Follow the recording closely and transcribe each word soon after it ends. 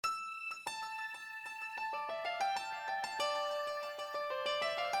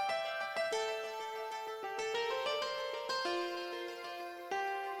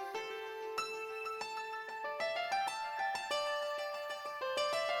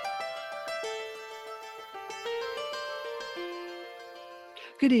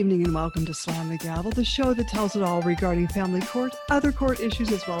Good evening and welcome to Slam the Gavel, the show that tells it all regarding family court, other court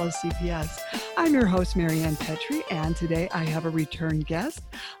issues, as well as CPS. I'm your host, Marianne Petrie, and today I have a return guest.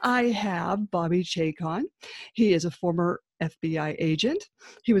 I have Bobby Chacon. He is a former FBI agent.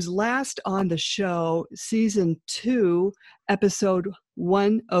 He was last on the show, season 2, episode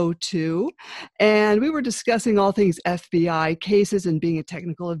 102, and we were discussing all things FBI cases and being a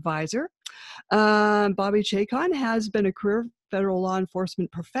technical advisor. Bobby Chacon has been a career federal law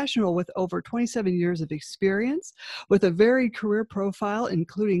enforcement professional with over 27 years of experience, with a varied career profile,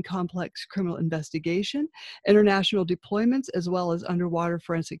 including complex criminal investigation, international deployments, as well as underwater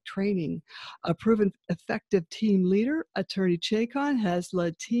forensic training. A proven effective team leader, Attorney Chacon has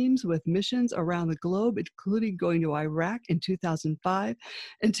led teams with missions around the globe, including going to Iraq in 2005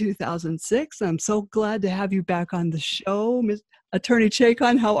 and 2006. I'm so glad to have you back on the show, Attorney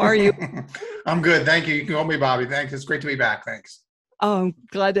Chacon. How are you? I'm good. Thank you. You can call me Bobby. Thanks. It's great to be back. Thanks. I'm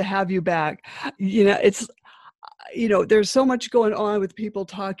glad to have you back. There's so much going on with people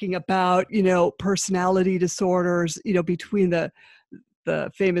talking about, personality disorders, between the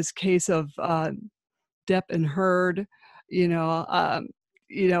famous case of Depp and Heard, do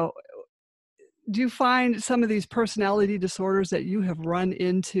you find some of these personality disorders that you have run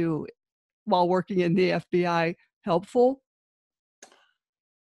into while working in the FBI helpful?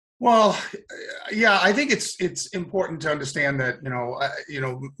 Well, yeah, I think it's important to understand that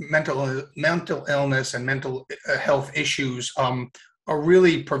mental illness and mental health issues are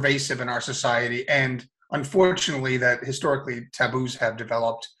really pervasive in our society, and unfortunately, that historically taboos have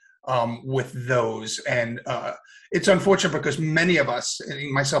developed with those, and it's unfortunate because many of us,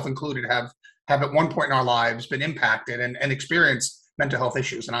 myself included, have at one point in our lives been impacted and experienced mental health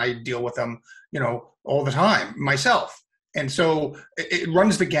issues, and I deal with them, all the time myself. And so it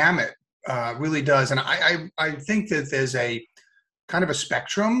runs the gamut, really does. And I think that there's a kind of a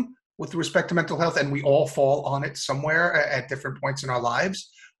spectrum with respect to mental health, and we all fall on it somewhere at different points in our lives.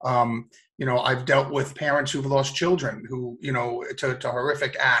 I've dealt with parents who've lost children who, to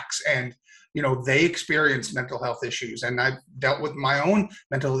horrific acts, and, they experience mental health issues. And I've dealt with my own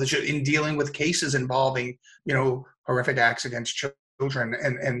mental health issues in dealing with cases involving, horrific acts against children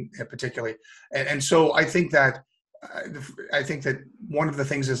and particularly. And so I think that one of the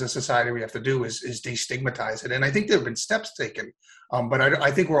things as a society we have to do is destigmatize it. And I think there have been steps taken, but I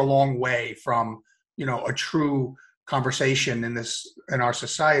think we're a long way from, a true conversation in our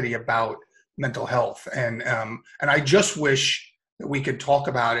society about mental health. And I just wish that we could talk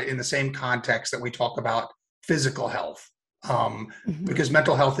about it in the same context that we talk about physical health, because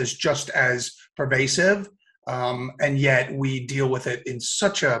mental health is just as pervasive, and yet we deal with it in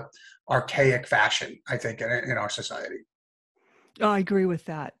such a archaic fashion, I think, in our society. Oh, I agree with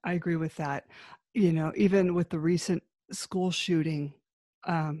that. Even with the recent school shooting,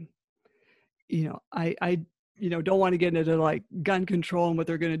 I don't want to get into like gun control and what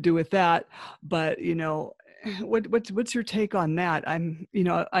they're going to do with that, but what's your take on that? I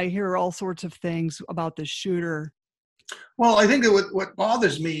hear all sorts of things about the shooter. Well, I think that what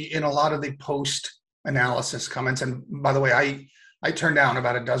bothers me in a lot of the post-analysis comments, and by the way, I turned down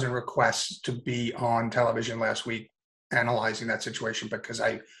about a dozen requests to be on television last week analyzing that situation because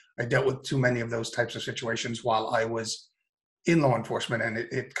I dealt with too many of those types of situations while I was in law enforcement, and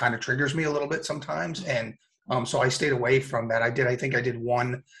it kind of triggers me a little bit sometimes. And so I stayed away from that. I think I did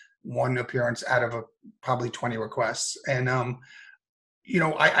one appearance out of probably 20 requests. And, I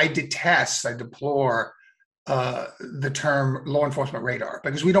deplore the term law enforcement radar,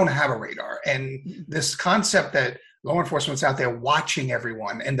 because we don't have a radar. And this concept that law enforcement's out there watching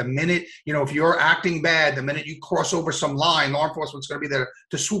everyone, and the minute, if you're acting bad, the minute you cross over some line, law enforcement's going to be there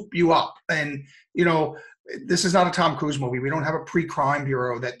to swoop you up. And, this is not a Tom Cruise movie. We don't have a pre-crime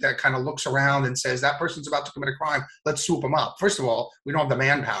bureau that kind of looks around and says, that person's about to commit a crime, let's swoop them up. First of all, we don't have the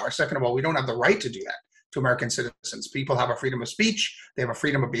manpower. Second of all, we don't have the right to do that to American citizens. People have a freedom of speech. They have a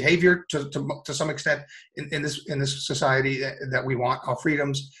freedom of behavior to some extent in this society that we want our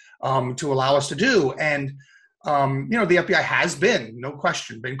freedoms to allow us to do. And the FBI has been, no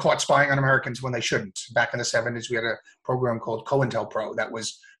question, been caught spying on Americans when they shouldn't. Back in the 70s, we had a program called COINTELPRO that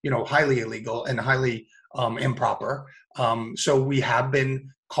was, highly illegal and highly improper. So we have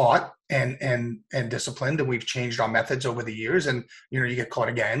been caught and disciplined, and we've changed our methods over the years. And you get caught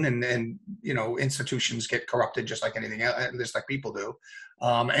again, and institutions get corrupted just like anything else, just like people do.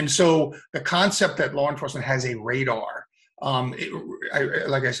 And so the concept that law enforcement has a radar.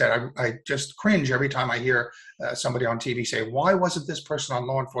 Like I said, I just cringe every time I hear somebody on TV say, why wasn't this person on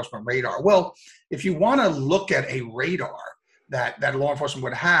law enforcement radar? Well, if you want to look at a radar, that law enforcement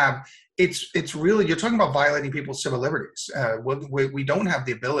would have, it's really, you're talking about violating people's civil liberties. We don't have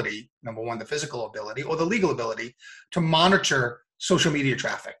the ability, number one, the physical ability or the legal ability to monitor social media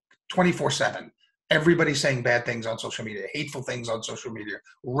traffic 24/7. Everybody's saying bad things on social media, hateful things on social media,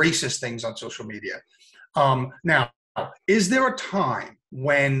 racist things on social media. Now, is there a time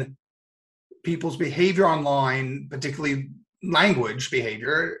when people's behavior online, particularly language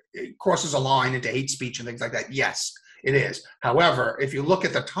behavior, it crosses a line into hate speech and things like that? Yes, it is. However, if you look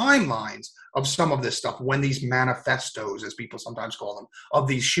at the timelines of some of this stuff, when these manifestos, as people sometimes call them, of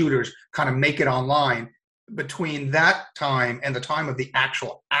these shooters kind of make it online, between that time and the time of the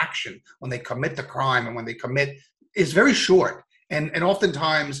actual action, when they commit the crime and when they commit, is very short. And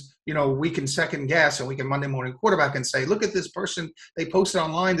oftentimes, we can second guess and we can Monday morning quarterback and say, look at this person, they posted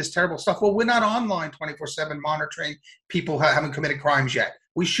online this terrible stuff. Well, we're not online 24/7 monitoring people who haven't committed crimes yet.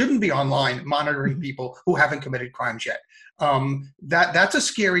 We shouldn't be online monitoring people who haven't committed crimes yet. That's a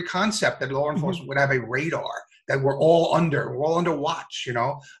scary concept, that law enforcement would have a radar that we're all under watch,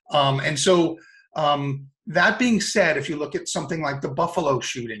 And so that being said, if you look at something like the Buffalo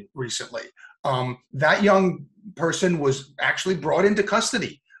shooting recently, that young person was actually brought into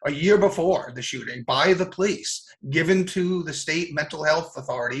custody a year before the shooting by the police, given to the state mental health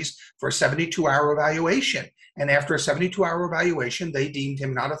authorities for a 72-hour evaluation. And after a 72-hour evaluation, they deemed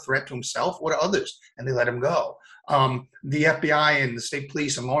him not a threat to himself or to others, and they let him go. The FBI and the state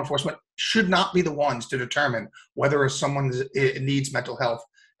police and law enforcement should not be the ones to determine whether someone needs mental health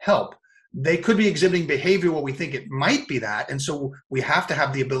help. They could be exhibiting behavior where we think it might be that. And so we have to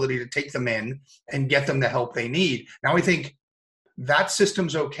have the ability to take them in and get them the help they need. Now, I think that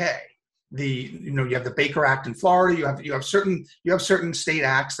system's okay. You have the Baker Act in Florida. You have certain state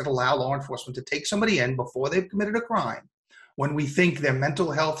acts that allow law enforcement to take somebody in before they've committed a crime, when we think their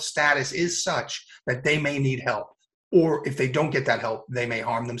mental health status is such that they may need help, or if they don't get that help, they may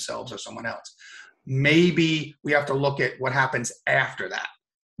harm themselves or someone else. Maybe we have to look at what happens after that.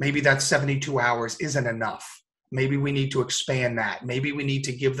 Maybe that 72 hours isn't enough. Maybe we need to expand that. Maybe we need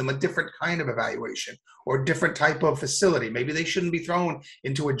to give them a different kind of evaluation or a different type of facility. Maybe they shouldn't be thrown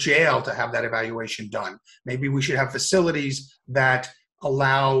into a jail to have that evaluation done. Maybe we should have facilities that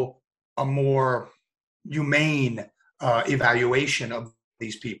allow a more humane evaluation of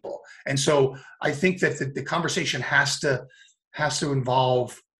these people. And so I think that the conversation has to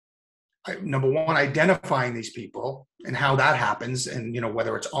involve, number one, identifying these people and how that happens, and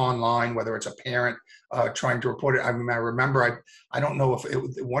whether it's online, whether it's a parent trying to report it. I remember, I don't know if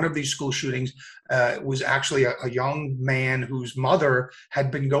one of these school shootings was actually a young man whose mother had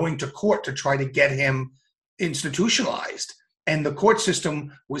been going to court to try to get him institutionalized. And the court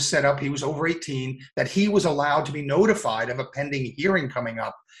system was set up, he was over 18, that he was allowed to be notified of a pending hearing coming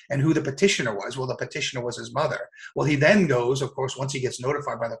up and who the petitioner was. Well, the petitioner was his mother. Well, he then goes, of course, once he gets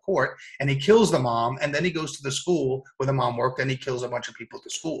notified by the court, and he kills the mom, and then he goes to the school where the mom worked, and he kills a bunch of people at the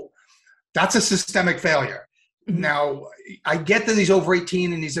school. That's a systemic failure. Now, I get that he's over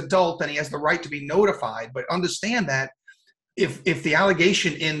 18 and he's adult and he has the right to be notified, but understand that if the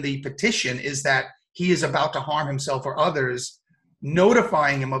allegation in the petition is that he is about to harm himself or others,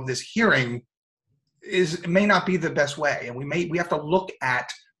 notifying him of this hearing may not be the best way. And we have to look at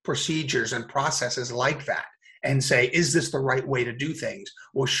procedures and processes like that and say, is this the right way to do things?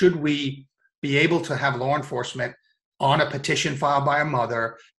 Or should we be able to have law enforcement on a petition filed by a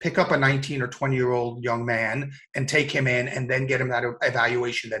mother pick up a 19 or 20-year-old young man and take him in and then get him that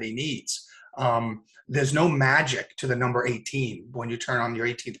evaluation that he needs? There's no magic to the number 18 when you turn on your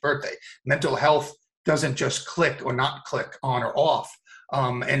 18th birthday. Mental health doesn't just click or not click on or off.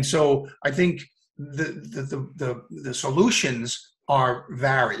 And so I think the solutions are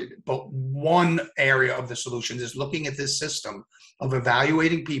varied, but one area of the solutions is looking at this system of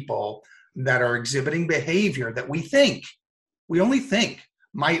evaluating people that are exhibiting behavior that we only think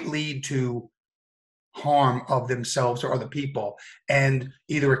might lead to harm of themselves or other people, and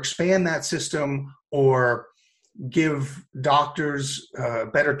either expand that system or give doctors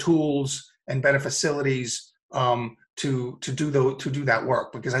better tools and better facilities to do that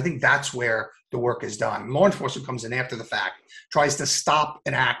work, because I think that's where the work is done. Law enforcement comes in after the fact, tries to stop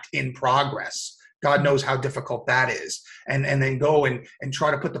an act in progress. God knows how difficult that is, and then go and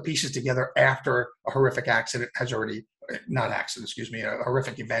try to put the pieces together after a horrific accident has already, not accident, excuse me, a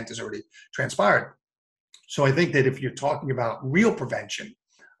horrific event has already transpired. So I think that if you're talking about real prevention,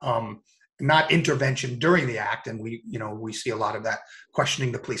 not intervention during the act, and we see a lot of that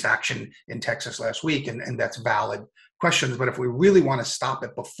questioning the police action in Texas last week, and that's valid questions. But if we really want to stop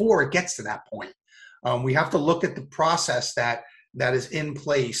it before it gets to that point, we have to look at the process that is in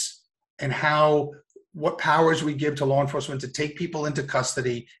place and how what powers we give to law enforcement to take people into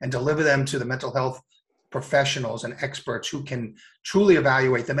custody and deliver them to the mental health professionals and experts who can truly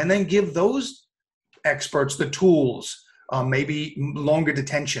evaluate them, and then give those experts the tools, maybe longer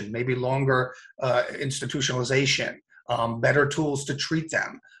detention, maybe longer institutionalization, better tools to treat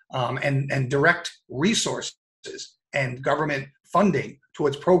them, and direct resources and government funding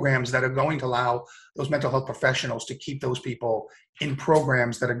towards programs that are going to allow those mental health professionals to keep those people in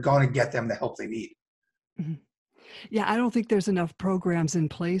programs that are going to get them the help they need. Mhm. Yeah, I don't think there's enough programs in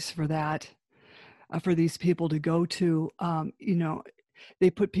place for that, for these people to go to.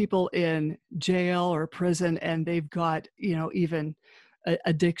 They put people in jail or prison, and they've got, even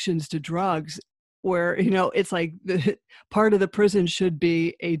addictions to drugs, where, it's like part of the prison should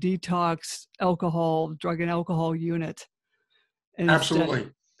be a detox drug and alcohol unit. And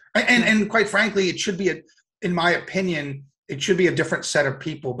Absolutely. And quite frankly, it should be, in my opinion, it should be a different set of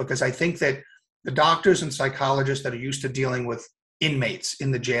people, because I think that the doctors and psychologists that are used to dealing with inmates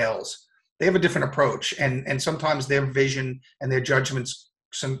in the jails, they have a different approach, and sometimes their vision and their judgments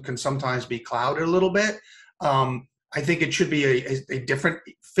can sometimes be clouded a little bit. I think it should be a different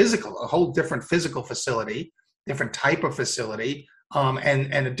a whole different physical facility, different type of facility,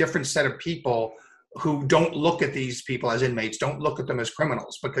 and a different set of people who don't look at these people as inmates, don't look at them as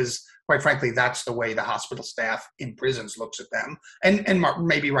criminals, because quite frankly, that's the way the hospital staff in prisons looks at them, and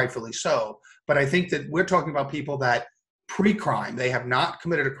maybe rightfully so. But I think that we're talking about people that pre-crime, they have not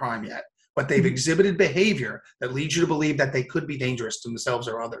committed a crime yet, but they've exhibited behavior that leads you to believe that they could be dangerous to themselves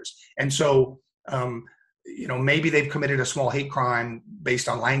or others. And so, maybe they've committed a small hate crime based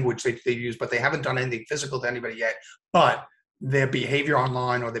on language they use, but they haven't done anything physical to anybody yet. But their behavior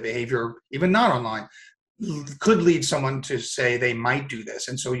online, or their behavior even not online, could lead someone to say they might do this.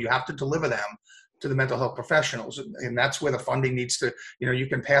 And so you have to deliver them to the mental health professionals. And that's where the funding needs to, you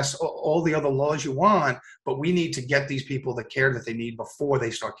can pass all the other laws you want, but we need to get these people the care that they need before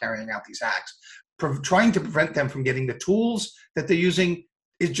they start carrying out these acts. Trying to prevent them from getting the tools that they're using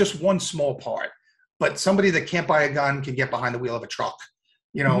is just one small part. But somebody that can't buy a gun can get behind the wheel of a truck,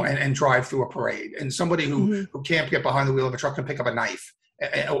 and drive through a parade. And somebody who can't get behind the wheel of a truck can pick up a knife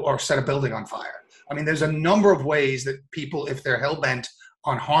or set a building on fire. I mean, there's a number of ways that people, if they're hell-bent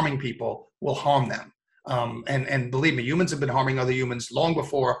on harming people, will harm them. And believe me, humans have been harming other humans long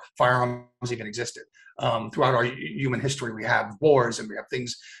before firearms even existed. Throughout our human history, we have wars, and we have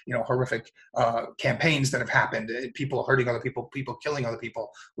things, horrific campaigns that have happened, people hurting other people, people killing other people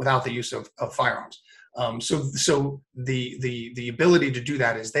without the use of firearms. So the ability to do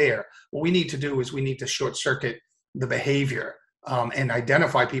that is there. What we need to do is we need to short circuit the behavior, and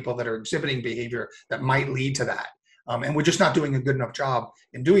identify people that are exhibiting behavior that might lead to that. And we're just not doing a good enough job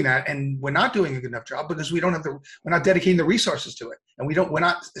in doing that. And we're not doing a good enough job because we're not dedicating the resources to it. And we're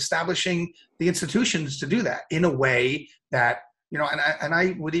not establishing the institutions to do that in a way that, and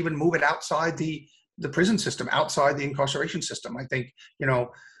I would even move it outside the prison system, outside the incarceration system. I think,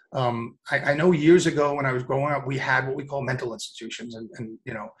 I know years ago when I was growing up, we had what we call mental institutions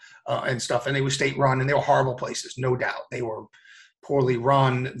and stuff, and they were state run, and they were horrible places, no doubt. They were poorly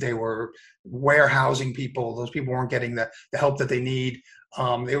run. They were warehousing people. Those people weren't getting the help that they need.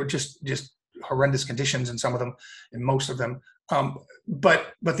 They were just horrendous conditions in some of them, in most of them.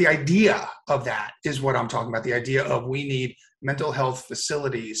 But the idea of that is what I'm talking about. The idea of we need mental health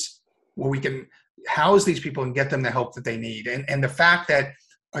facilities where we can house these people and get them the help that they need. And the fact that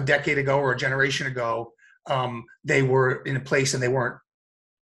a decade ago or a generation ago, they were in a place and they weren't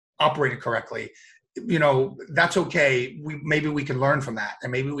operated correctly, that's okay. Maybe we can learn from that,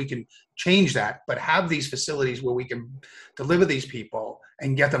 and maybe we can change that, but have these facilities where we can deliver these people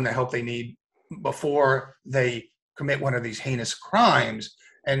and get them the help they need before they commit one of these heinous crimes,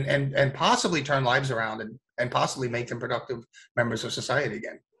 and possibly turn lives around and possibly make them productive members of society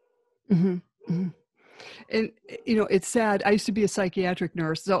again. Mm-hmm. Mm-hmm. And, it's sad. I used to be a psychiatric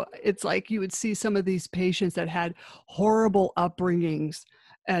nurse. So it's like you would see some of these patients that had horrible upbringings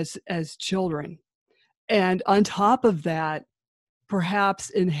as children. And on top of that, perhaps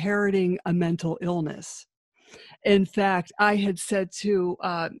inheriting a mental illness. In fact, I had said to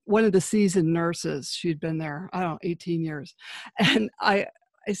one of the seasoned nurses, she'd been there, 18 years. And I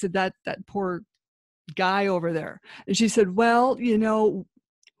said, that poor guy over there. And she said, well,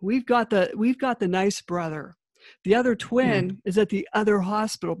 we've got the nice brother. The other twin is at the other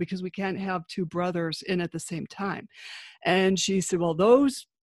hospital because we can't have two brothers in at the same time. And she said, well, those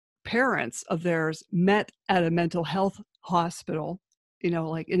parents of theirs met at a mental health hospital,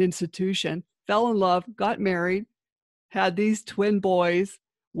 like an institution, fell in love, got married, had these twin boys.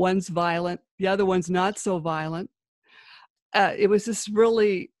 One's violent, the other one's not so violent. It was just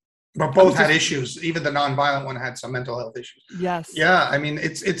really But I was both had just issues. Even the nonviolent one had some mental health issues. yes. Yeah, I mean,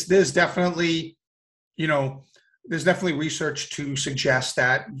 there's definitely, you know, there's definitely research to suggest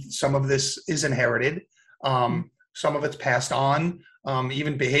that some of this is inherited. Some of it's passed on,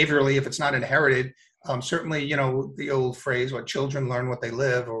 even behaviorally, if it's not inherited. Certainly, the old phrase, what children learn what they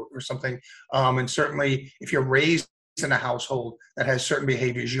live, or something. And certainly, if you're raised in a household that has certain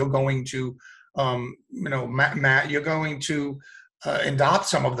behaviors, you're going to, you're going to adopt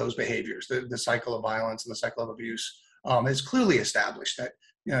some of those behaviors. The cycle of violence and the cycle of abuse is clearly established that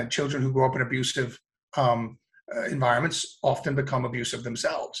children who grow up in abusive environments often become abusive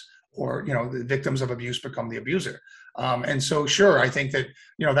themselves, or the victims of abuse become the abuser. And so, sure, I think that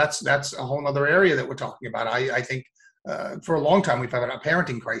that's a whole other area that we're talking about. I think for a long time we've had a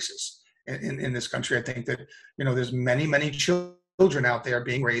parenting crisis in this country. I think that there's many children out there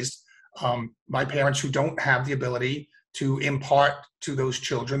being raised by parents who don't have the ability to impart to those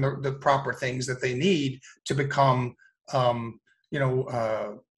children the proper things that they need to become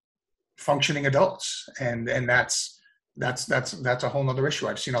functioning adults, and that's a whole nother issue.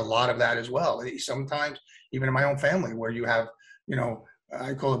 I've seen a lot of that as well. Sometimes even in my own family, where you have,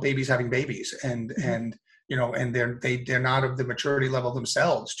 I call it babies having babies, and they're not of the maturity level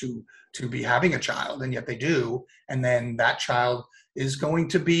themselves to be having a child, and yet they do, and then that child is going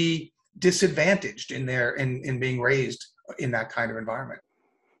to be disadvantaged in being raised in that kind of environment.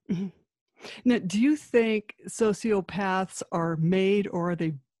 Mm-hmm. Now, do you think sociopaths are made, or are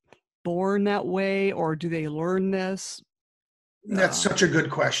they born that way, or do they learn this? That's such a good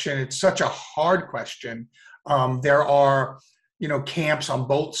question. It's such a hard question. There are, camps on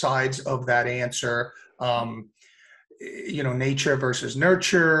both sides of that answer. Nature versus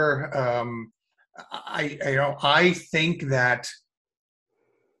nurture. I think that,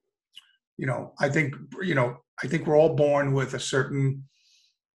 I think we're all born with a certain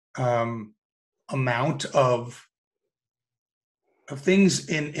amount of things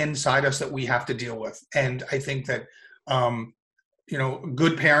inside us that we have to deal with, and I think that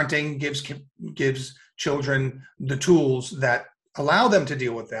good parenting gives children the tools that allow them to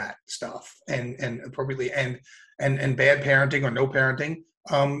deal with that stuff and appropriately, and bad parenting or no parenting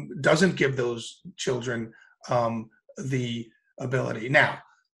doesn't give those children the ability. Now,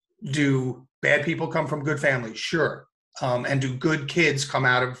 do bad people come from good families? Sure. And do good kids come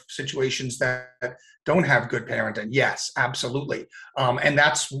out of situations that don't have good parenting? Yes, absolutely. And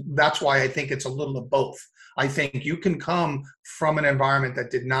that's why I think it's a little of both. I think you can come from an environment that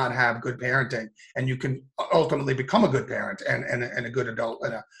did not have good parenting, and you can ultimately become a good parent and a good adult,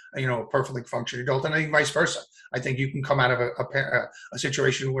 and a perfectly functioning adult, and I think vice versa. I think you can come out of a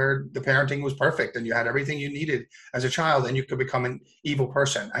situation where the parenting was perfect and you had everything you needed as a child, and you could become an evil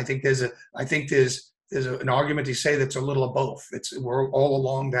person. I think there's an argument to say that's a little of both. We're all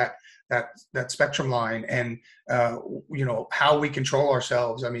along that spectrum line, and how we control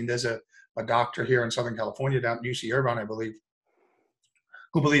ourselves. I mean, there's a doctor here in Southern California, down at UC Irvine, I believe,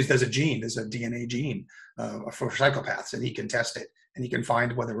 who believes there's a DNA gene for psychopaths, and he can test it, and he can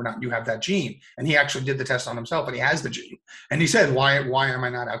find whether or not you have that gene. And he actually did the test on himself, and he has the gene. And he said, why am I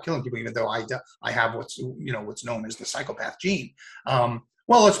not out killing people, even though I have what's known as the psychopath gene?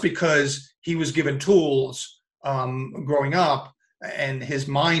 Well, it's because he was given tools growing up, and his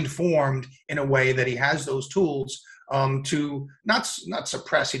mind formed in a way that he has those tools to not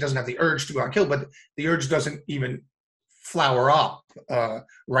suppress. He doesn't have the urge to go out and kill, but the urge doesn't even flower up,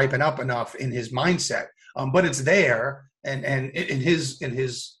 ripen up enough in his mindset. But it's there, and in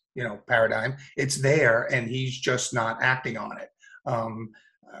his paradigm, it's there, and he's just not acting on it.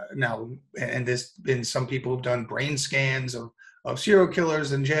 Now, and there's been some people who've done brain scans of serial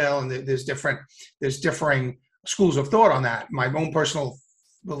killers in jail, and there's differing schools of thought on that. My own personal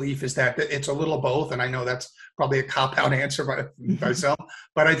belief is that it's a little both, and I know that's probably a cop-out answer by some,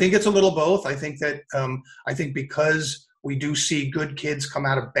 but I think it's a little both. I think that because we do see good kids come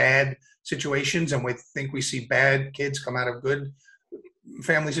out of bad situations, and we see bad kids come out of good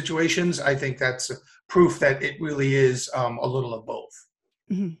family situations, I think that's proof that it really is a little of both.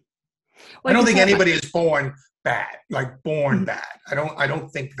 Mm-hmm. I don't think anybody is born bad, mm-hmm. bad. I don't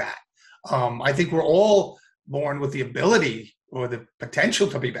think that. I think we're all born with the ability or the potential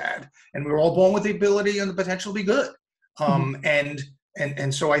to be bad, and we're all born with the ability and the potential to be good.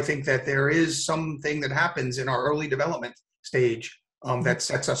 And so I think that there is something that happens in our early development stage that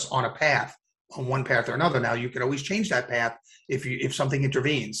sets us on a path, on one path or another. Now, you can always change that path if something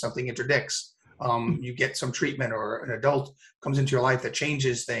intervenes, something interdicts. You get some treatment, or an adult comes into your life that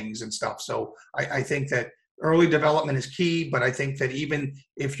changes things and stuff. So I think that early development is key, but I think that even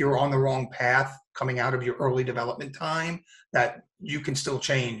if you're on the wrong path coming out of your early development time, that you can still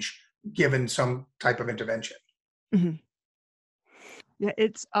change given some type of intervention. Mhm. Yeah,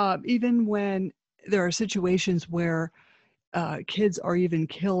 it's even when there are situations where kids are even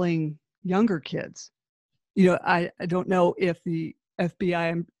killing younger kids. I don't know if the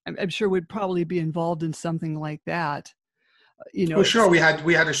FBI, I'm sure, would probably be involved in something like that. Well, sure. It's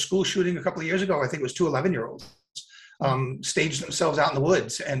We had a school shooting a couple of years ago. I think it was two 11-year-olds staged themselves out in the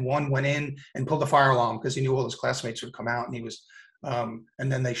woods, and one went in and pulled the fire alarm because he knew all his classmates would come out, and he was,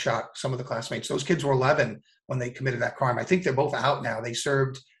 and then they shot some of the classmates. Those kids were 11 when they committed that crime. I think they're both out now. They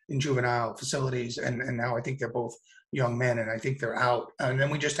served in juvenile facilities, and now I think they're both young men, and I think they're out. And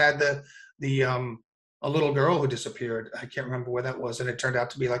then we just had the a little girl who disappeared. I can't remember where that was, and it turned out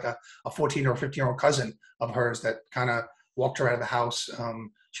to be like a 14 or 15-year-old cousin of hers that kind of walked her out of the house.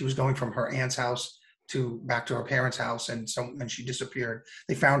 She was going from her aunt's house back to her parents' house, and she disappeared.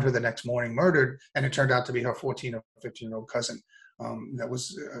 They found her the next morning, murdered, and it turned out to be her 14 or 15-year-old cousin that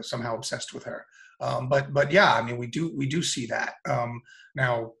was somehow obsessed with her. But yeah, I mean, we do see that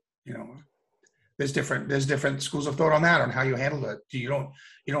now. There's different schools of thought on that, on how you handle it. You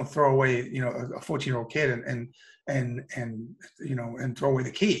don't throw away a 14-year-old kid and throw away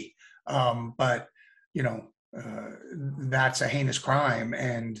the key. But that's a heinous crime,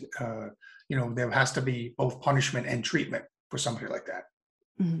 and there has to be both punishment and treatment for somebody like that.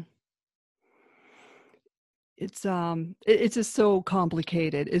 Mhm. It's just so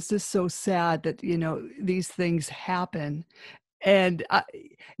complicated. It's just so sad that these things happen, and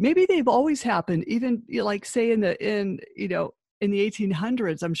maybe they've always happened. Even like say in the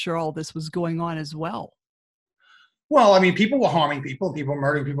 1800s, I'm sure all this was going on as well. Well, I mean, people were harming people, people were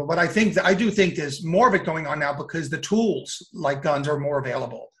murdering people, but I do think there's more of it going on now because the tools like guns are more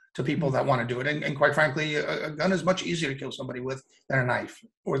available to people that want to do it. And quite frankly, a gun is much easier to kill somebody with than a knife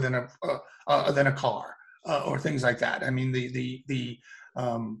or than a car or things like that. I mean, the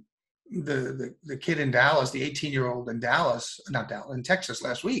kid in Dallas, the 18-year-old in in Texas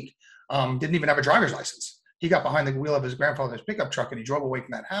last week, didn't even have a driver's license. He got behind the wheel of his grandfather's pickup truck and he drove away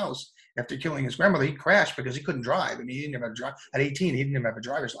from that house. After killing his grandmother, he crashed because he couldn't drive. I mean, he didn't even have a drive at 18. He didn't even have a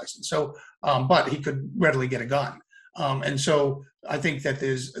driver's license. So, but he could readily get a gun. And so I think that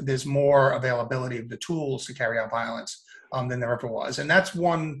there's more availability of the tools to carry out violence than there ever was. And that's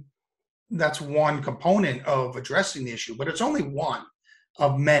one component of addressing the issue, but it's only one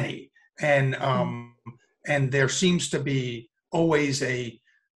of many. And there seems to be always a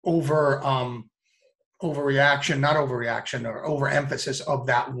not overreaction or overemphasis of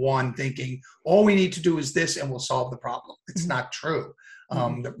that one, thinking all we need to do is this and we'll solve the problem. It's not true.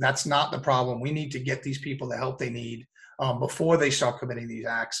 That's not the problem. We need to get these people the help they need before they start committing these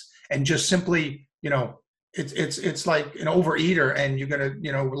acts. And just simply, it's like an overeater and you're going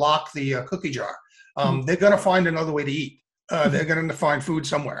to, lock the cookie jar. They're going to find another way to eat. They're going to find food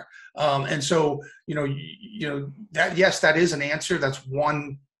somewhere. And so, that, yes, that is an answer. That's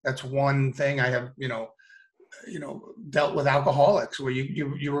one thing. I have, dealt with alcoholics where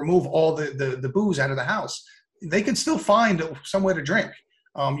you remove all the booze out of the house. They can still find somewhere to drink.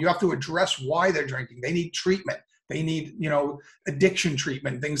 You have to address why they're drinking. They need treatment. They need, addiction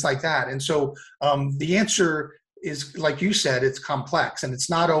treatment, things like that. And so the answer is, like you said, it's complex, and it's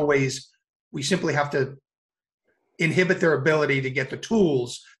not always, we simply have to inhibit their ability to get the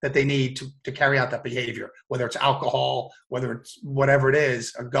tools that they need to carry out that behavior, whether it's alcohol, whether it's whatever it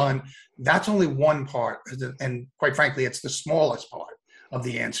is, a gun. That's only one part. And quite frankly, it's the smallest part of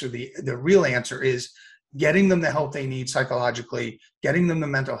the answer. The real answer is getting them the help they need psychologically, getting them the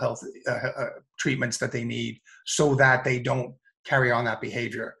mental health treatments that they need so that they don't carry on that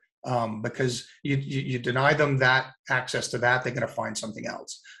behavior. Because you deny them that access to that, they're going to find something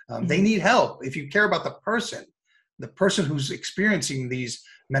else. They need help. If you care about the person who's experiencing these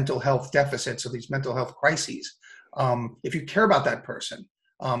mental health deficits or these mental health crises, if you care about that person,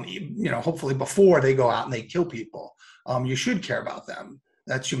 hopefully before they go out and they kill people, you should care about them.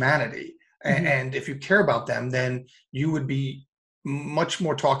 That's humanity. And if you care about them, then you would be much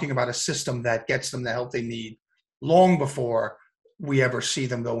more talking about a system that gets them the help they need long before we ever see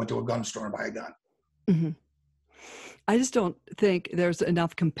them go into a gun store and buy a gun. Mm-hmm. I just don't think there's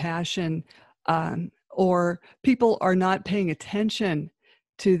enough compassion, or people are not paying attention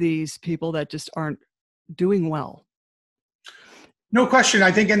to these people that just aren't doing well. No question.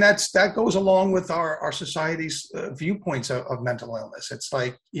 I think, and that goes along with our society's viewpoints of mental illness. It's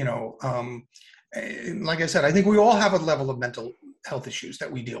like, like I said, I think we all have a level of mental health issues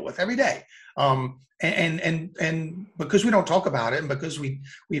that we deal with every day. And because we don't talk about it, and because we've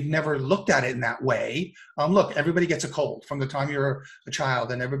never looked at it in that way. Look, everybody gets a cold from the time you're a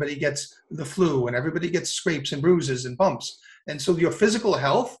child, and everybody gets the flu, and everybody gets scrapes and bruises and bumps. And so your physical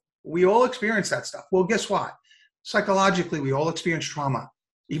health We all experience that stuff. Well, guess what? Psychologically, we all experience trauma,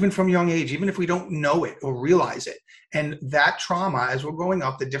 even from young age, even if we don't know it or realize it. And that trauma, as we're growing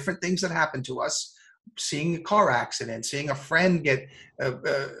up, the different things that happen to us, seeing a car accident, seeing a friend get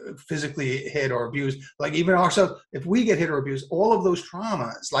physically hit or abused, like even ourselves, if we get hit or abused, all of those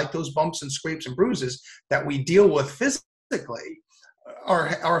traumas, like those bumps and scrapes and bruises that we deal with physically,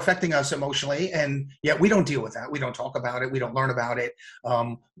 are affecting us emotionally, and yet we don't deal with that. We don't talk about it. We don't learn about it.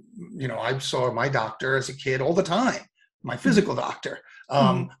 I saw my doctor as a kid all the time, my physical doctor.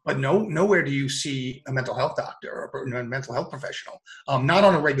 But nowhere do you see a mental health doctor or a mental health professional, not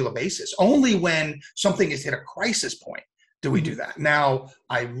on a regular basis. Only when something has hit a crisis point do we do that. Now,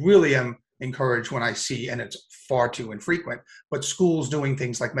 I really am encouraged when I see, and it's far too infrequent, but schools doing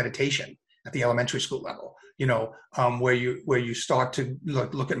things like meditation at the elementary school level, where you start to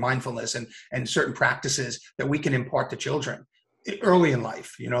look at mindfulness and certain practices that we can impart to children early in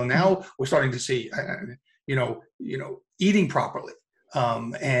life. Now we're starting to see, eating properly,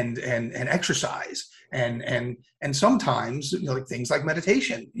 and exercise, and sometimes like things like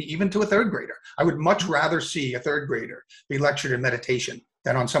meditation, even to a third grader. I would much rather see a third grader be lectured in meditation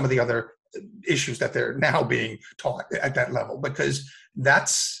than on some of the other issues that they're now being taught at that level, because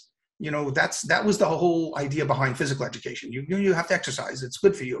that was the whole idea behind physical education. You have to exercise. It's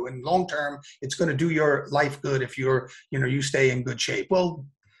good for you. And long term, it's going to do your life good if you stay in good shape. Well,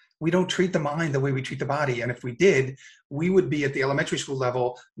 we don't treat the mind the way we treat the body. And if we did, we would be at the elementary school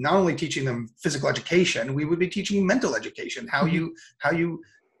level, not only teaching them physical education, we would be teaching mental education, how you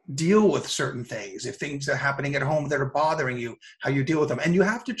deal with certain things. If things are happening at home that are bothering you, how you deal with them. And you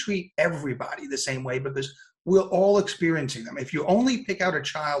have to treat everybody the same way, because we're all experiencing them. If you only pick out a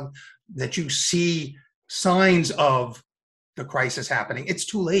child that you see signs of the crisis happening, it's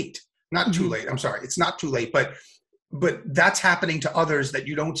too late. Not too late. I'm sorry. It's not too late, but that's happening to others that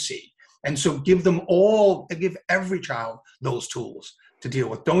you don't see. And so give every child those tools to deal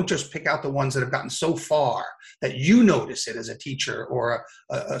with. Don't just pick out the ones that have gotten so far that you notice it as a teacher or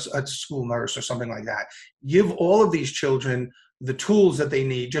a school nurse or something like that. Give all of these children the tools that they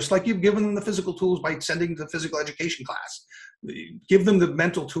need, just like you've given them the physical tools by sending to the physical education class. Give them the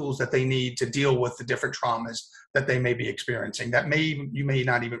mental tools that they need to deal with the different traumas that they may be experiencing that you may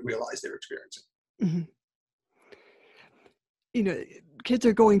not even realize they're experiencing. Mm-hmm. Kids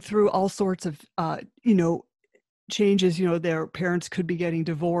are going through all sorts of, changes. Their parents could be getting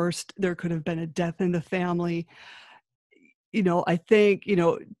divorced. There could have been a death in the family. I think,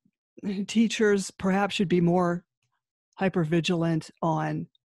 teachers perhaps should be more hypervigilant on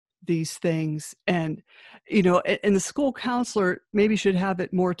these things. And, and the school counselor maybe should have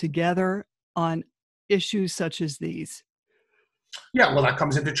it more together on issues such as these. Yeah, well, that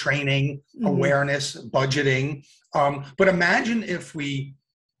comes into training, awareness, budgeting. But imagine if we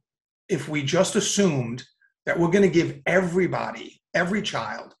just assumed that we're going to give every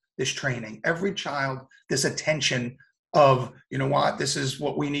child this training, every child this attention of, this is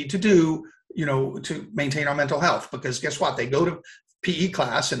what we need to do, to maintain our mental health. Because guess what? They go to PE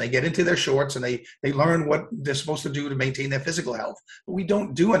class and they get into their shorts and they learn what they're supposed to do to maintain their physical health. But we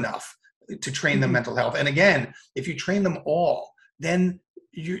don't do enough to train them mental health. And again, if you train them all, then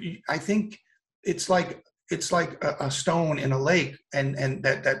I think it's like a stone in a lake, and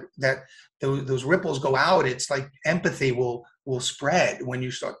that those ripples go out. It's like empathy will spread when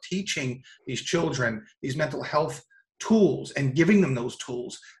you start teaching these children these mental health tools and giving them those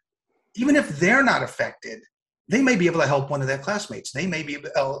tools. Even if they're not affected, they may be able to help one of their classmates. They may be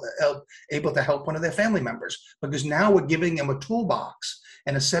able to help one of their family members, because now we're giving them a toolbox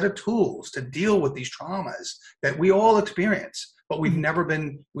and a set of tools to deal with these traumas that we all experience, but we've never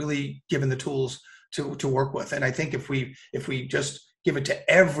been really given the tools to work with. And I think if we just give it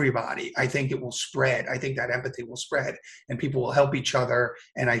to everybody, I think it will spread. I think that empathy will spread and people will help each other.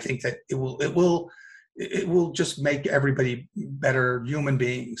 And I think that it will just make everybody better human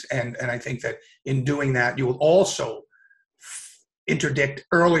beings. And I think that in doing that, you will also interdict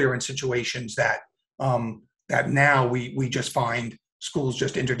earlier in situations that now we just find schools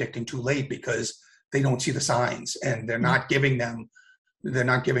just interdicting too late because they don't see the signs and they're not giving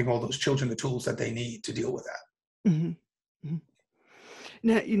all those children the tools that they need to deal with that. Mm-hmm. Mm-hmm.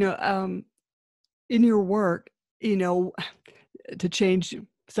 Now, in your work, to change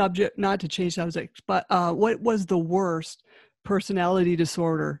subject, not to change subject, but what was the worst personality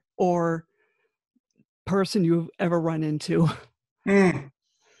disorder or person you've ever run into? One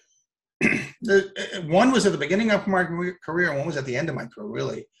was at the beginning of my career, and one was at the end of my career,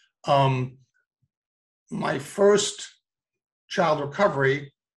 really. My first child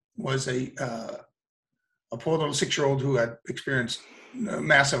recovery was a poor little 6-year-old who had experienced a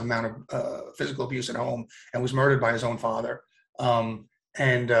massive amount of physical abuse at home and was murdered by his own father.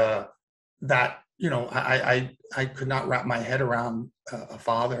 And that, I could not wrap my head around a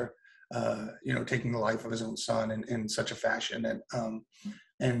father, taking the life of his own son in such a fashion.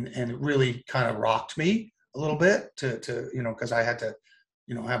 And it really kind of rocked me a little bit because I had to,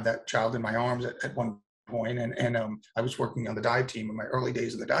 have that child in my arms at one point. And I was working on the dive team in my early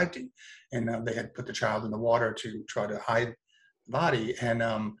days of the dive team, and they had put the child in the water to try to hide the body. And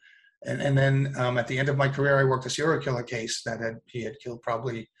then at the end of my career, I worked a serial killer case that he had killed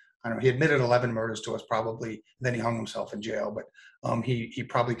probably, I don't know, he admitted 11 murders to us probably, then he hung himself in jail, but he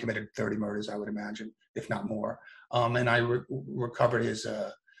probably committed 30 murders, I would imagine, if not more. And I recovered his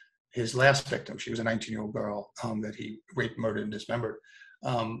last victim. She was a 19-year-old girl that he raped, murdered, and dismembered.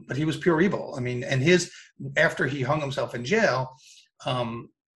 But he was pure evil. I mean, and after he hung himself in jail, the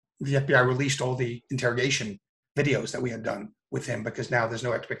FBI released all the interrogation videos that we had done with him, because now there's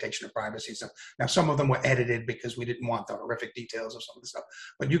no expectation of privacy. So now some of them were edited because we didn't want the horrific details of some of the stuff.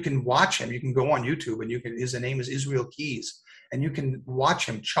 But you can watch him. You can go on YouTube, and his name is Israel Keys, and you can watch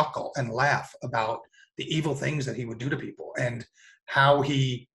him chuckle and laugh about the evil things that he would do to people and how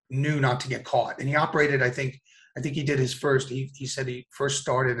he knew not to get caught. And he operated, I think he did his first. He said he first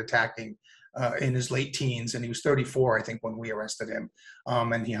started attacking in his late teens, and he was 34, I think, when we arrested him.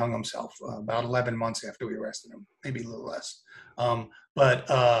 And he hung himself about 11 months after we arrested him, maybe a little less. But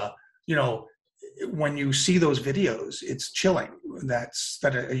when you see those videos, it's chilling. That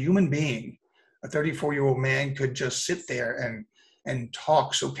a human being, a 34-year-old man, could just sit there and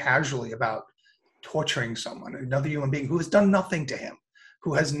talk so casually about torturing someone, another human being who has done nothing to him,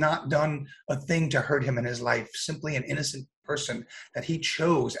 who has not done a thing to hurt him in his life, simply an innocent person that he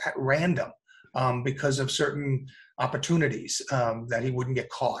chose at random because of certain opportunities that he wouldn't get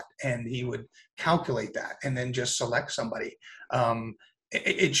caught, and he would calculate that and then just select somebody.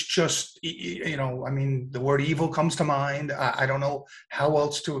 It's just, I mean, the word evil comes to mind. I don't know how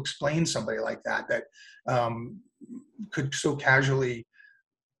else to explain somebody like that could so casually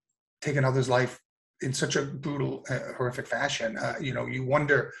take another's life in such a brutal, horrific fashion. You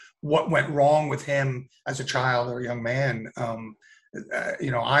wonder what went wrong with him as a child or a young man.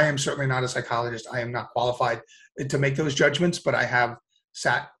 I am certainly not a psychologist. I am not qualified to make those judgments, but I have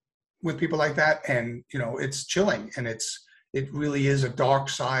sat with people like that, and it's chilling, and it really is a dark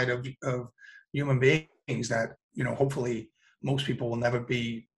side of human beings that hopefully most people will never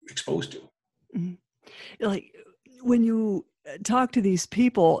be exposed to. Mm-hmm. Like when you talk to these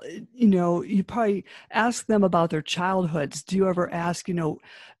people, you probably ask them about their childhoods. Do you ever ask, I don't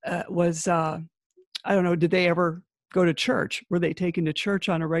know, did they ever go to church? Were they taken to church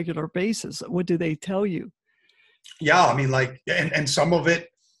on a regular basis? What do they tell you? Yeah, I mean, and some of it,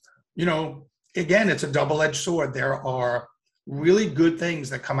 again, it's a double-edged sword. There are really good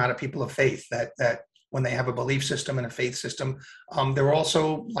things that come out of people of faith that when they have a belief system and a faith system. They're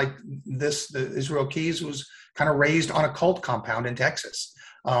also like the Israel Keys was kind of raised on a cult compound in Texas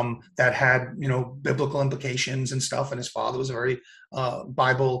that had, biblical implications and stuff. And his father was a very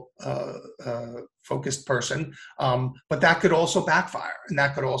Bible focused person. But that could also backfire. And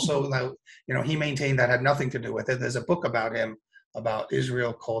that could also, he maintained that had nothing to do with it. There's a book about him, about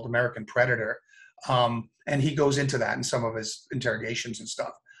Israel, called American Predator. And he goes into that in some of his interrogations and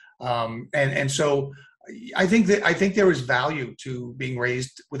stuff. And so I think there is value to being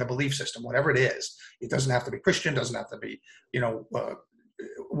raised with a belief system, whatever it is. It doesn't have to be Christian, doesn't have to be,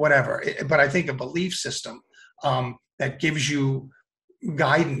 whatever. But I think a belief system that gives you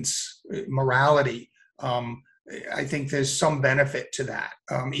guidance, morality, I think there's some benefit to that,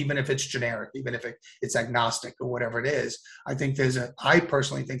 even if it's generic, even if it's agnostic or whatever it is. I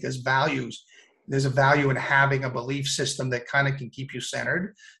personally think there's a value in having a belief system that kind of can keep you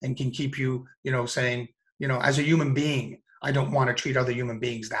centered and can keep you, saying, as a human being, I don't want to treat other human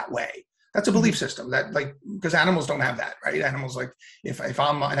beings that way. That's a belief system because animals don't have that, right? Animals, like if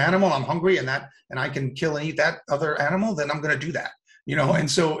I'm an animal, I'm hungry and I can kill and eat that other animal, then I'm going to do that, And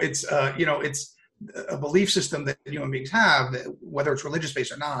so it's, it's a belief system that human beings have, whether it's religious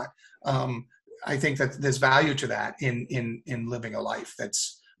based or not. I think that there's value to that in living a life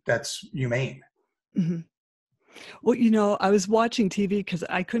that's humane. Mm-hmm. Well, I was watching TV because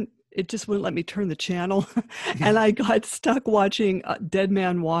it just wouldn't let me turn the channel. And I got stuck watching Dead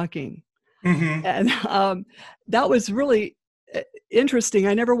Man Walking. Mm-hmm. And that was really interesting.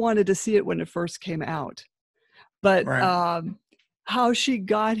 I never wanted to see it when it first came out. But right. How she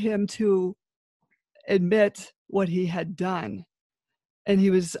got him to admit what he had done. And he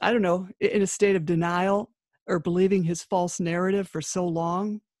was, I don't know, in a state of denial or believing his false narrative for so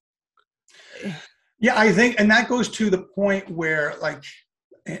long. Yeah, I think, and that goes to the point where, like,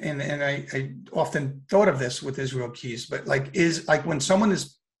 and I often thought of this with Israel Keys, but like, is like when someone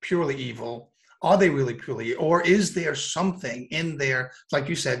is purely evil, are they really purely, or is there something in there, like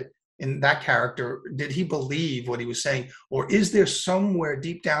you said, in that character, did he believe what he was saying, or is there somewhere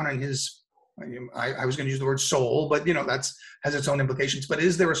deep down in his, I was going to use the word soul, but that's has its own implications. But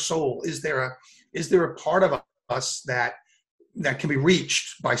is there a soul? Is there a part of us that can be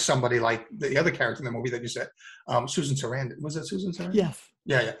reached by somebody like the other character in the movie that you said, Susan Sarandon? Was it Susan Sarandon? Yes.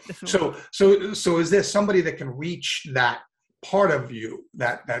 Yeah, yeah. Yes, So is there somebody that can reach that part of you,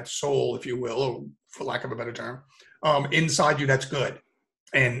 that soul, if you will, or for lack of a better term, inside you that's good,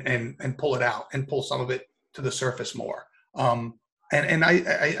 and pull it out and pull some of it to the surface more? And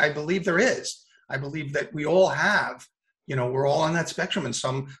I believe there is. I believe that we all have. We're all on that spectrum, and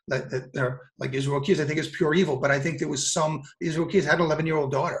some that they're like Israel Keys, I think, is pure evil. But I think there was some. Israel Keys had an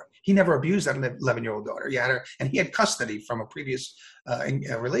 11-year-old daughter. He never abused that 11-year-old daughter. He had her, and he had custody from a previous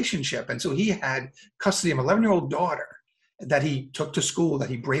relationship, and so he had custody of an 11-year-old daughter that he took to school, that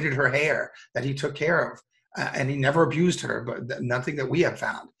he braided her hair, that he took care of, and he never abused her. But nothing that we had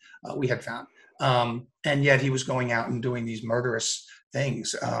found. And yet he was going out and doing these murderous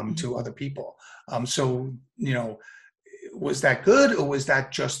things to other people. So was that good, or was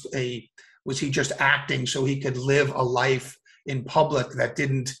he just acting so he could live a life in public that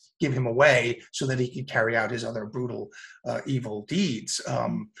didn't give him away, so that he could carry out his other brutal, evil deeds?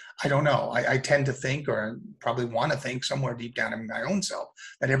 I don't know. I tend to think, or probably want to think somewhere deep down in my own self,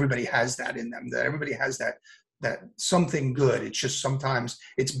 that everybody has that in them, that everybody has that something good. It's just sometimes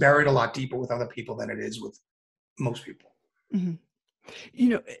it's buried a lot deeper with other people than it is with most people. Mm-hmm.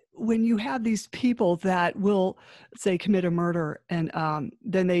 When you have these people that will, say, commit a murder, and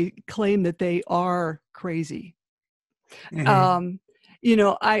then they claim that they are crazy. Mm-hmm.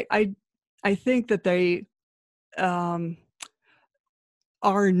 I think that they are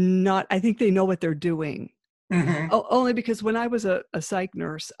not. I think they know what they're doing. Mm-hmm. Only because when I was a psych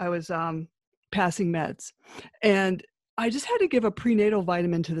nurse, I was passing meds, and I just had to give a prenatal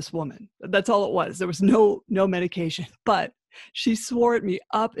vitamin to this woman. That's all it was. There was no medication, but she swore at me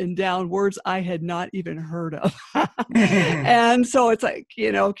up and down words I had not even heard of. And so it's like,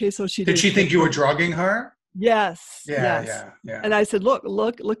 okay, so she did she think you were drugging her? Yes. Yeah. And I said, look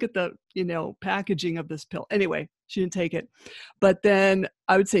at the, packaging of this pill. Anyway, she didn't take it. But then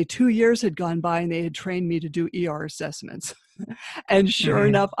I would say 2 years had gone by, and they had trained me to do ER assessments. And sure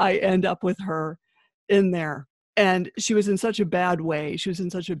enough, I end up with her in there. And she was in such a bad way. She was in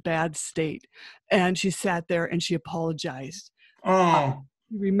such a bad state. And she sat there and she apologized. She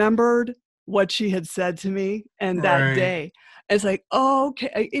remembered what she had said to me, and that day. It's like, oh,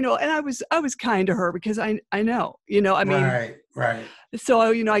 okay. And I was kind to her because I know, I mean. Right. So,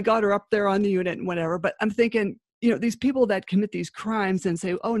 I got her up there on the unit and whatever. But I'm thinking, these people that commit these crimes and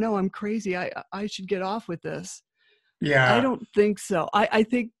say, oh, no, I'm crazy, I should get off with this. Yeah. I don't think so. I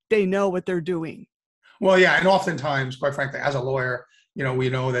think they know what they're doing. Well, yeah, and oftentimes, quite frankly, as a lawyer, we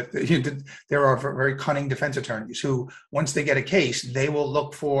know that there are very cunning defense attorneys who, once they get a case, they will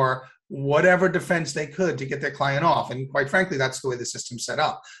look for whatever defense they could to get their client off. And quite frankly, that's the way the system's set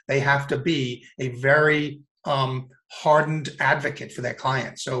up. They have to be a very hardened advocate for their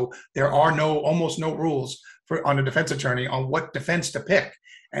client. So there are almost no rules on a defense attorney on what defense to pick.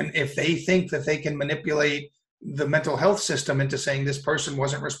 And if they think that they can manipulate the mental health system into saying this person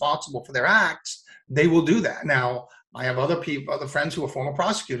wasn't responsible for their acts, they will do that. Now, I have other friends who are former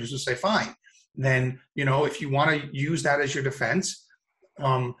prosecutors who say, fine, then, if you want to use that as your defense,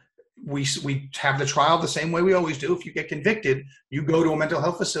 we have the trial the same way we always do. If you get convicted, you go to a mental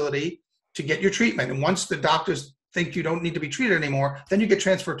health facility to get your treatment. And once the doctors think you don't need to be treated anymore, then you get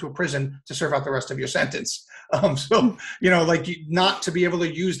transferred to a prison to serve out the rest of your sentence. Not to be able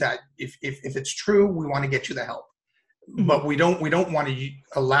to use that. If it's true, we want to get you the help. But we don't want to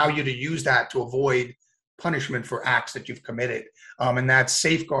allow you to use that to avoid punishment for acts that you've committed. And that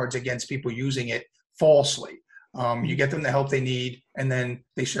safeguards against people using it falsely. You get them the help they need, and then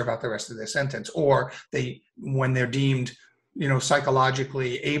they serve out the rest of their sentence. Or when they're deemed,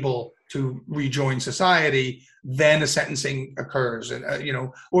 psychologically able to rejoin society, then a sentencing occurs, and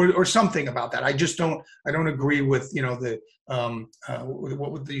or something about that. I don't agree with what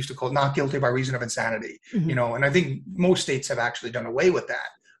they used to call not guilty by reason of insanity. And I think most states have actually done away with that.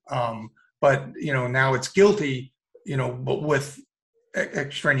 But now it's guilty, but with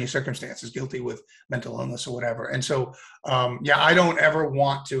extraneous circumstances, guilty with mental illness or whatever. And so I don't ever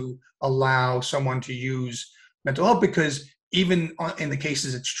want to allow someone to use mental health, because even in the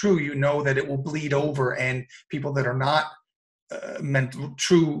cases it's true, that it will bleed over, and people that are not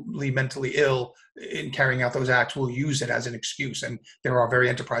truly mentally ill in carrying out those acts will use it as an excuse. And there are very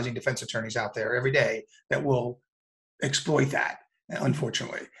enterprising defense attorneys out there every day that will exploit that,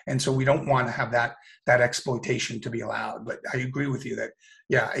 unfortunately. And so we don't want to have that exploitation to be allowed. But I agree with you that,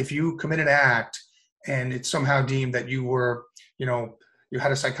 yeah, if you commit an act and it's somehow deemed that you were, you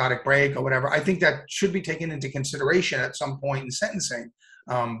had a psychotic break or whatever, I think that should be taken into consideration at some point in sentencing.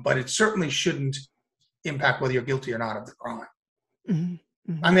 But it certainly shouldn't impact whether you're guilty or not of the crime. Mm-hmm.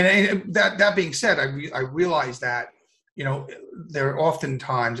 Mm-hmm. I mean, that being said, I realize that, there are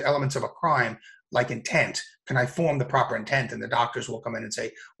oftentimes elements of a crime like intent. Can I form the proper intent? And the doctors will come in and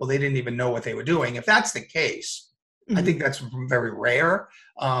say, well, they didn't even know what they were doing. If that's the case, Mm-hmm. I think that's very rare.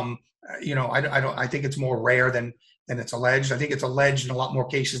 I think it's more rare than it's alleged. I think it's alleged in a lot more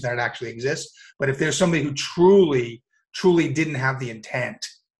cases than it actually exists. But if there's somebody who truly didn't have the intent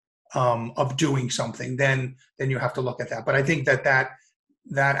of doing something, then you have to look at that. But I think that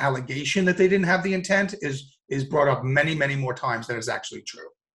allegation that they didn't have the intent is brought up many, many more times than is actually true.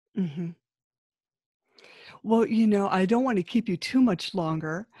 Mm-hmm. Well, I don't want to keep you too much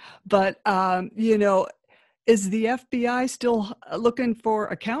longer, but, is the FBI still looking for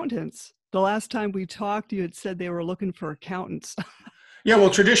accountants? The last time we talked, you had said they were looking for accountants. Yeah,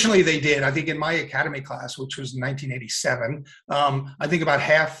 well, traditionally they did. I think in my academy class, which was 1987, I think about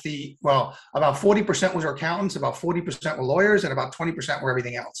 40% was accountants, about 40% were lawyers, and about 20% were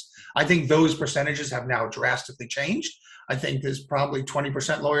everything else. I think those percentages have now drastically changed. I think there's probably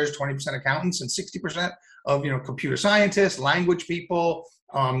 20% lawyers, 20% accountants, and 60% of computer scientists, language people,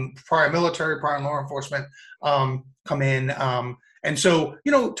 prior military, prior law enforcement come in. And so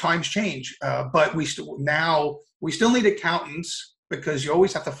times change, but we still need accountants, because you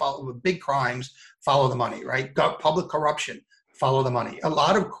always have to follow the big crimes, follow the money, right? Public corruption, follow the money. A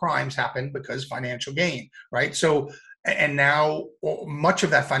lot of crimes happen because financial gain, right? So, and now much of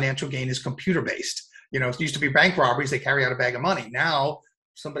that financial gain is computer-based. It used to be bank robberies, they carry out a bag of money. Now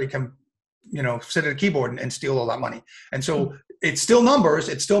somebody can, sit at a keyboard and steal all that money. And so it's still numbers,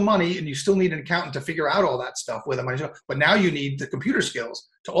 it's still money, and you still need an accountant to figure out all that stuff where the money's going. But now you need the computer skills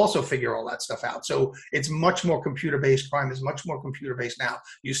to also figure all that stuff out. So it's much more computer-based. Crime is much more computer-based now.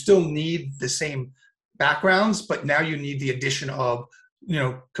 You still need the same backgrounds, but now you need the addition of,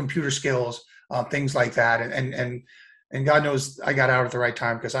 computer skills, things like that. And God knows I got out at the right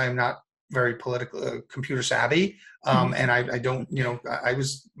time, because I am not very political, computer savvy. And I don't, I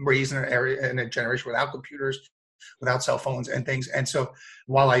was raised in a generation without computers, without cell phones and things. And so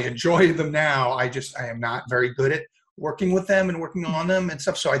while I enjoy them now, I am not very good at working with them and working on them and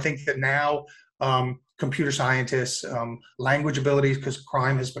stuff. So I think that now computer scientists, language abilities, because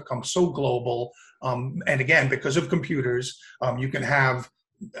crime has become so global. And again, because of computers, you can have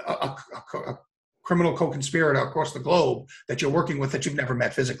a criminal co-conspirator across the globe that you're working with that you've never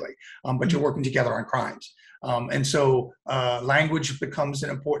met physically, but you're working together on crimes. And so language becomes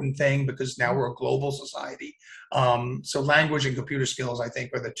an important thing, because now we're a global society. So language and computer skills, I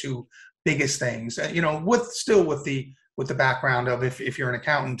think, are the two biggest things. With the background of if you're an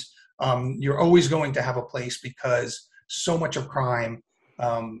accountant, you're always going to have a place, because so much of crime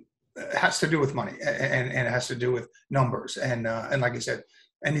has to do with money, and it has to do with numbers. And like I said,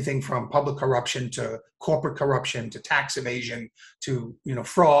 anything from public corruption to corporate corruption to tax evasion to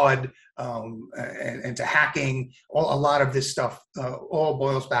fraud and to hacking. A lot of this stuff all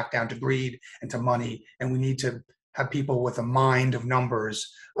boils back down to greed and to money, and we need to have people with a mind of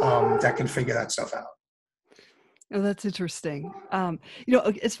numbers that can figure that stuff out. Oh, that's interesting.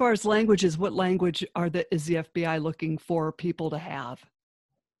 As far as languages, what language is the FBI looking for people to have?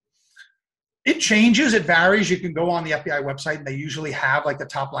 It changes. It varies. You can go on the FBI website, and they usually have like the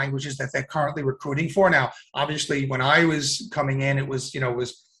top languages that they're currently recruiting for. Now, obviously, when I was coming in, it was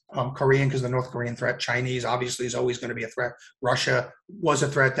Korean, because the North Korean threat. Chinese obviously is always going to be a threat. Russia was a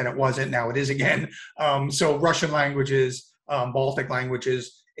threat, then it wasn't. Now it is again. So Russian languages, Baltic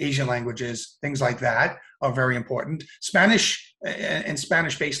languages, Asian languages, things like that are very important. Spanish and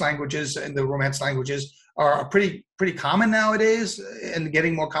Spanish-based languages and the Romance languages are pretty common nowadays, and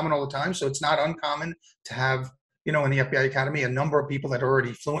getting more common all the time. So it's not uncommon to have, in the FBI Academy, a number of people that are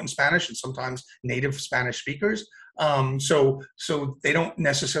already fluent in Spanish, and sometimes native Spanish speakers. So they don't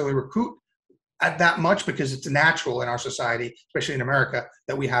necessarily recruit at that much, because it's natural in our society, especially in America,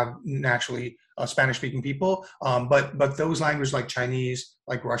 that we have naturally Spanish-speaking people. But those languages like Chinese,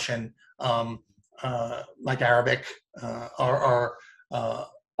 like Russian, like Arabic, are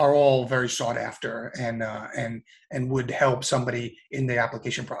all very sought after, and would help somebody in the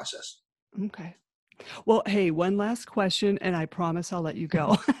application process. Okay. Well, hey, one last question, and I promise I'll let you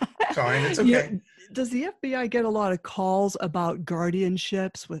go. fine. It's Yeah. okay. Does the FBI get a lot of calls about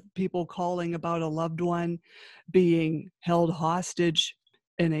guardianships with people calling about a loved one being held hostage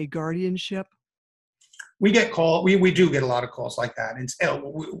in a guardianship? We get call. We do get a lot of calls like that. And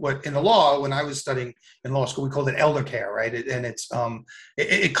what in the law, when I was studying in law school, we called it elder care, right? And it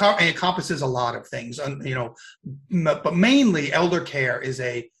encompasses a lot of things, but mainly elder care is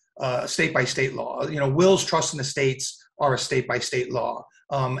a state by state law. Wills, trusts, and estates are a state by state law,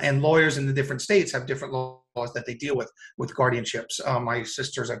 and lawyers in the different states have different laws that they deal with guardianships. My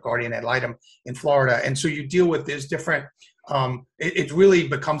sister's a guardian ad litem in Florida, and so you deal with there's different. It really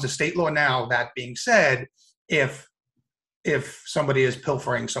becomes a state law now. That being said, if somebody is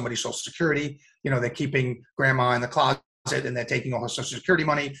pilfering somebody's Social Security, they're keeping grandma in the closet and they're taking all her Social Security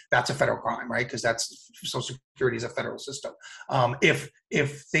money, that's a federal crime, right? Because that's Social Security is a federal system.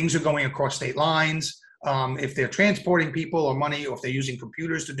 If things are going across state lines, if they're transporting people or money, or if they're using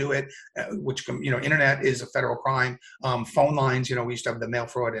computers to do it, which internet is a federal crime. Phone lines, we used to have the mail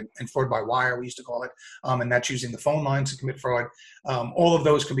fraud and fraud by wire, we used to call it, and that's using the phone lines to commit fraud. All of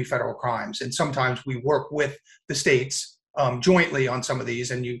those can be federal crimes, and sometimes we work with the states jointly on some of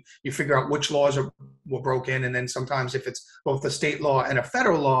these, and you figure out which laws were broken, and then sometimes if it's both a state law and a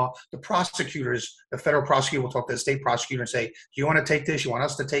federal law, the federal prosecutor will talk to the state prosecutor and say, do you want to take this? You want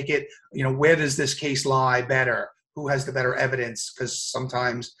us to take it? Where does this case lie better? Who has the better evidence? Because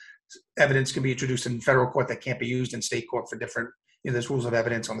sometimes evidence can be introduced in federal court that can't be used in state court for different, there's rules of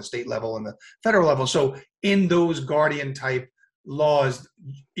evidence on the state level and the federal level. So in those guardian type laws,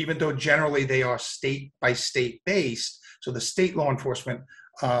 even though generally they are state by state based, so the state law enforcement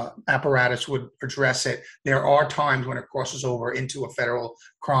apparatus would address it, there are times when it crosses over into a federal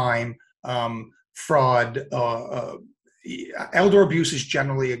crime. Fraud, elder abuse is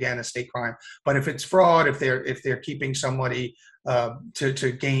generally, again, a state crime. But if it's fraud, if they're keeping somebody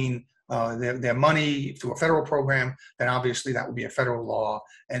to gain their money through a federal program, then obviously that would be a federal law,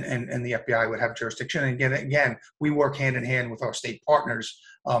 and the FBI would have jurisdiction. And again, we work hand in hand with our state partners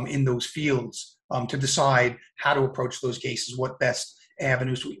in those fields to decide how to approach those cases, what best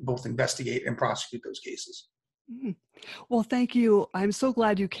avenues we both investigate and prosecute those cases. Mm. Well, thank you. I'm so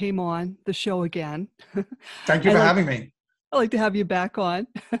glad you came on the show again. Thank you for having me. I'd like to have you back on.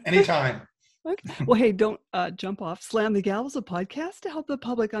 Anytime. Okay. Well, hey, don't jump off. Slam the Gavel is a podcast to help the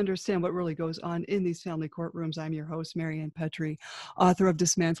public understand what really goes on in these family courtrooms. I'm your host, Marianne Petrie, author of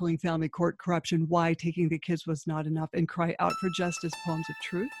Dismantling Family Court Corruption, Why Taking the Kids Was Not Enough, and Cry Out for Justice, Poems of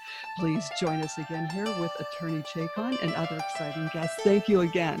Truth. Please join us again here with Attorney Chacon and other exciting guests. Thank you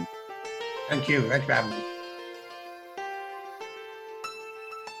again. Thank you. Thanks for having me.